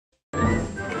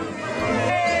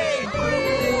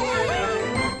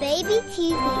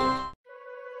TV.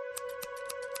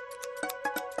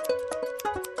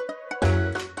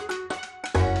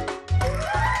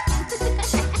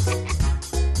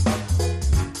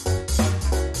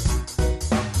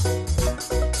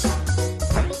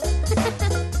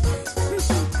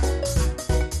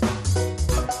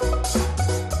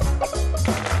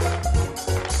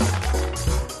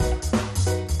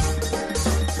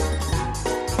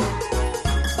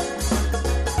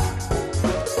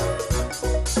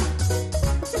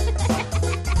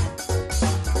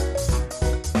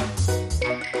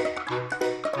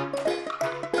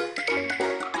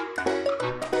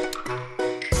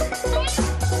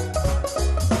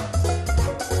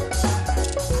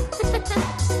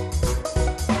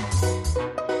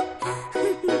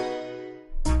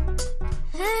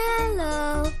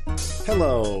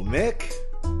 Hello, Mick.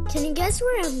 Can you guess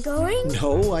where I'm going?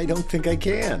 No, I don't think I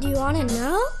can. Do you want to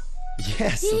know?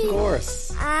 Yes, of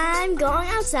course. I'm going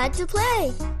outside to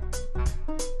play.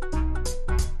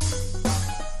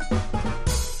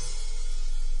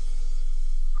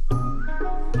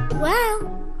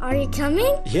 Well, are you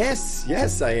coming?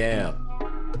 Yes, I am.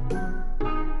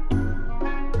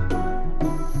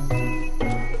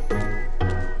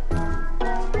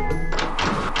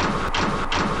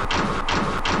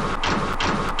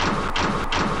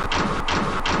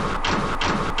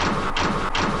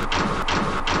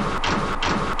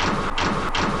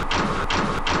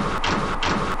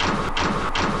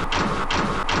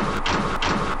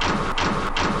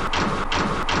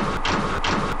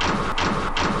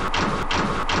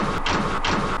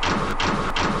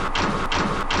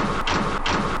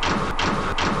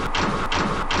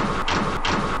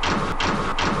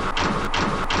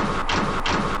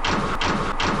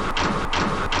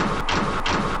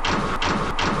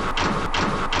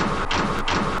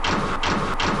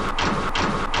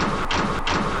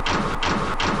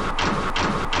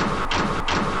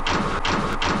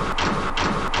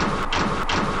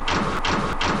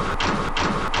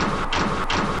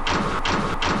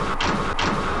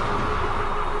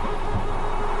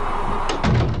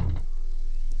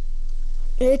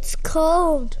 It's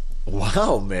cold.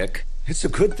 Wow, Mick. It's a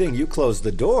good thing you closed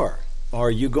the door. Are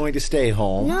you going to stay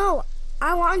home? No,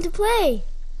 I want to play.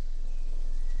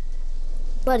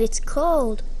 But it's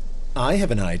cold. I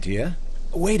have an idea.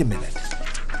 Wait a minute.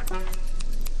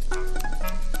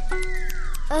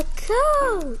 A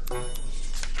coat.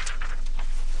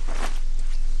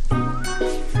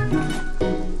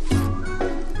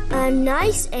 I'm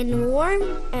nice and warm,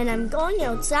 and I'm going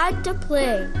outside to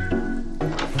play.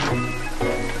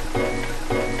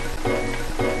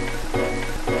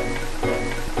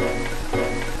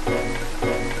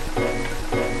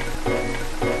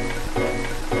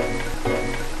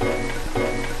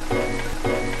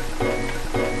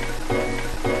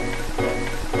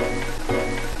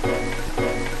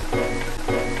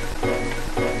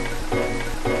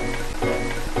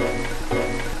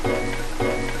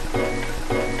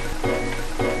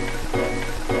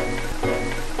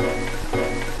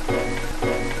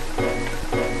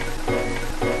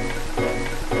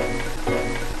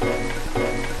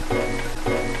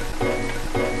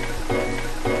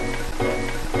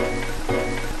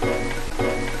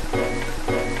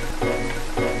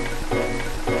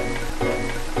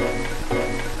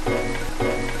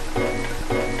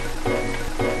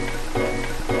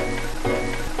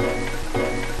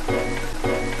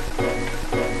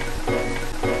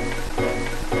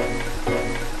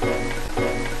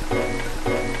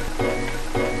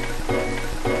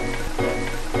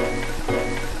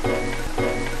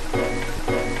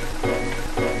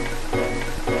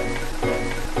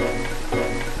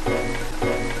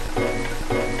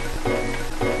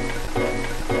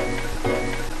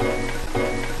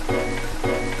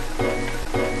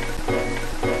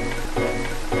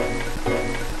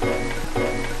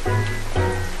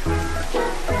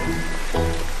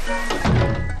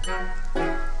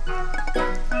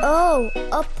 Oh,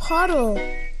 a puddle.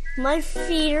 My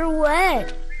feet are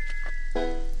wet.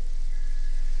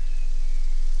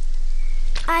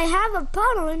 I have a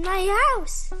puddle in my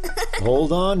house.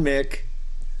 Hold on, Mick.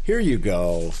 Here you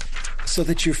go, so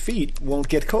that your feet won't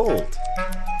get cold.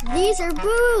 These are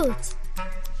boots.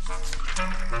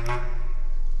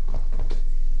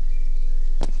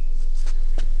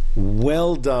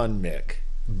 Well done, Mick.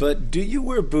 But do you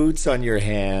wear boots on your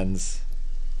hands?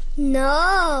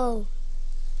 No.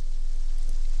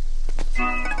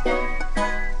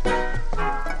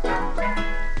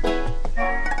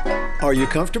 Are you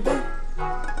comfortable?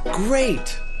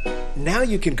 Great! Now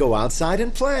you can go outside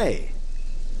and play.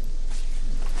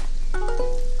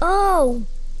 Oh,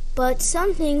 but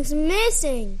something's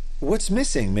missing. What's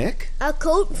missing, Mick? A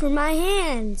coat for my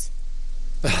hands.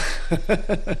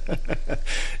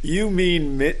 You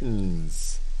mean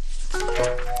mittens.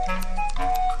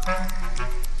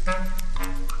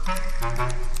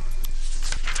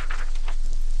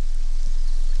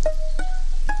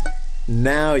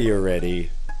 Now you're ready.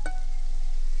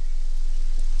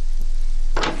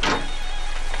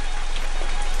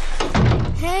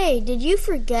 Hey, did you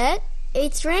forget?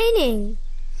 It's raining.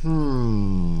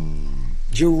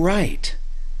 You're right.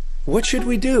 What should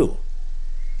we do?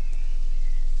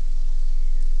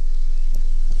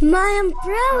 My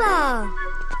umbrella!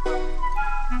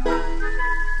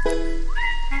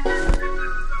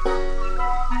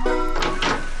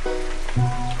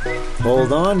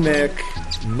 Hold on, Nick.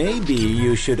 Maybe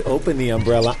you should open the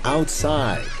umbrella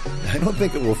outside. I don't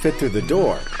think it will fit through the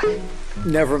door.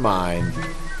 Never mind.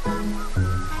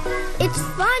 It's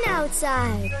fun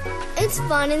outside. It's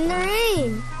fun in the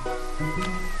rain.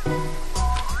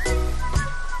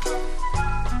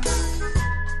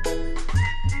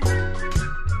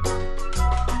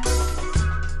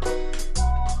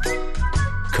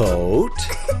 Coat.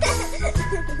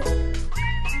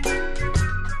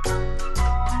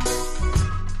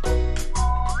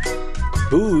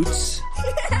 Boots.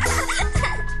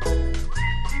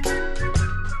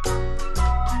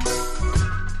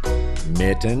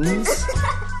 Mittens.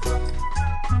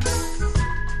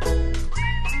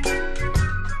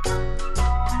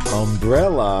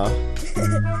 Umbrella.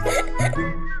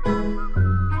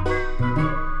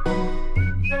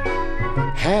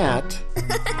 Hat.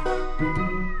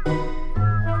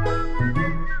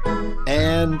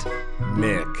 And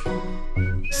Mick.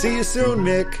 See you soon,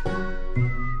 Mick.